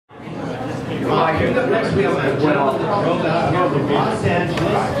I hear that next week I went off the road out here to Los Angeles.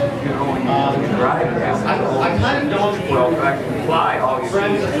 I kind of don't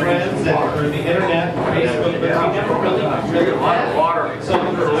friends of friends and through the internet, Facebook, but we never really met. So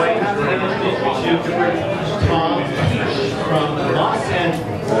I have to introduce you to Tom Kiesche from Los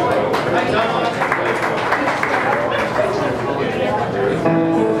Angeles. Hi, Tom.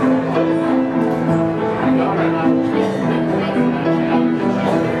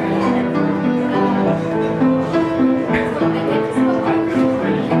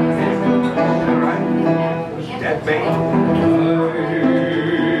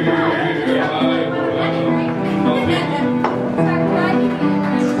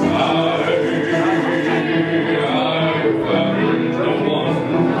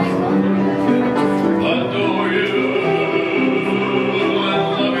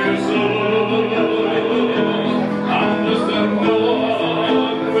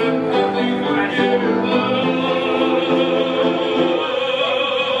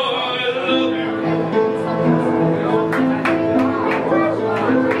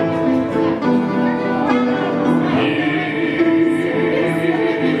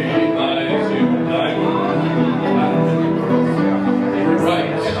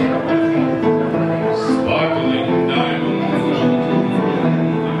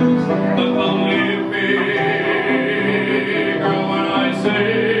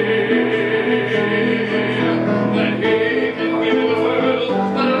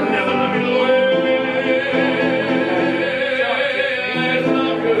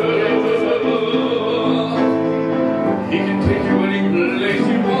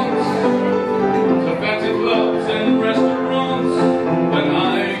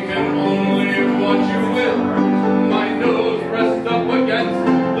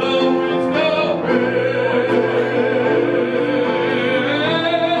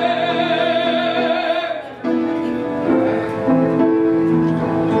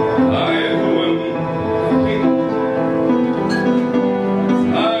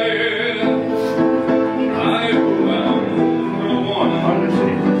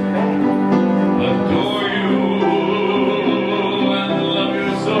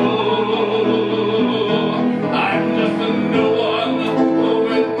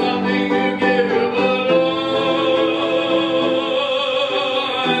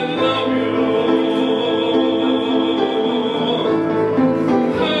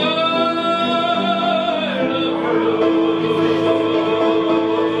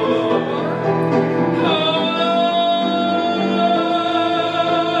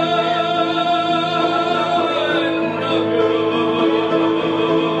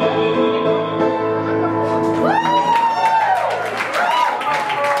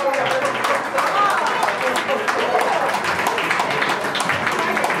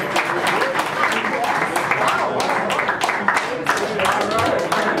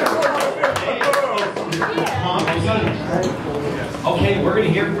 Okay, we're going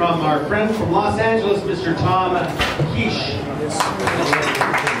to hear from our friend from Los Angeles, Mr. Tom Kiesche.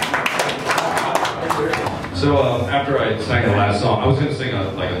 So after I sang the last song, I was going to sing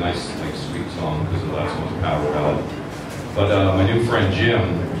a nice, sweet song because the last one's a power ballad. But my new friend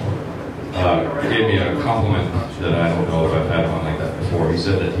Jim gave me a compliment that I don't know if I've had one like that before. He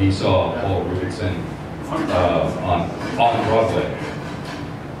said that he saw Paul Robeson on Broadway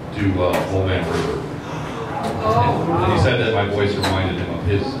do Old Man River. And he said that my voice reminded him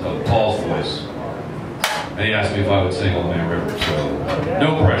of Paul's voice. And he asked me if I would sing Old Man River, so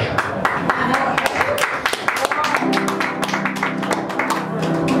no pressure.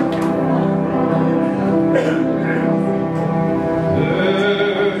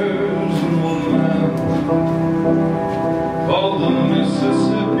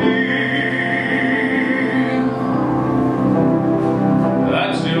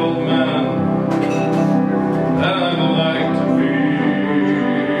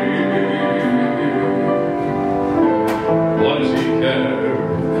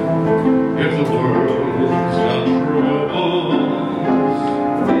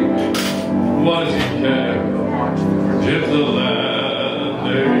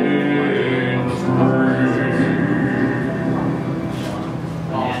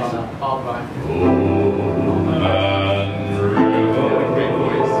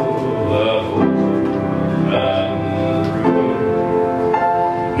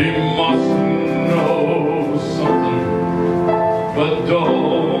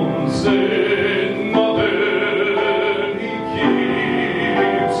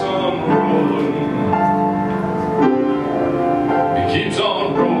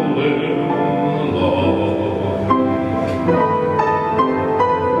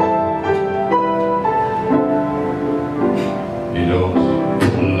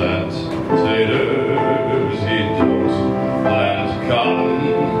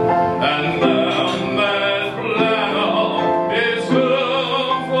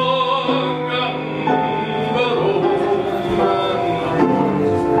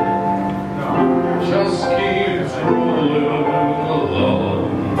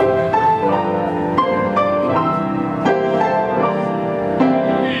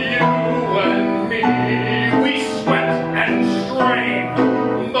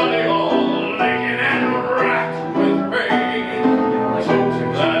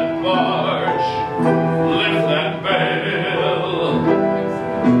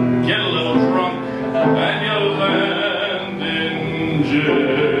 get a little drunk, and you land in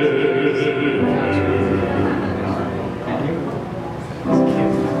jail.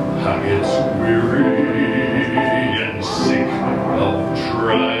 I get weary and sick of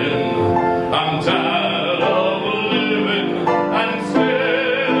trying. I'm tired of living and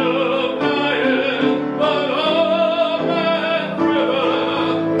still dying. But oh, that river,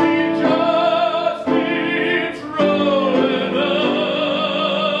 he just keeps rolling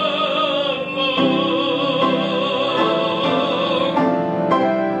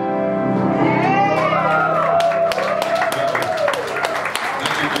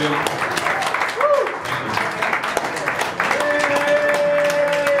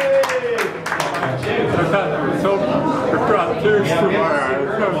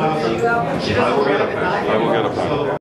I will get a pen.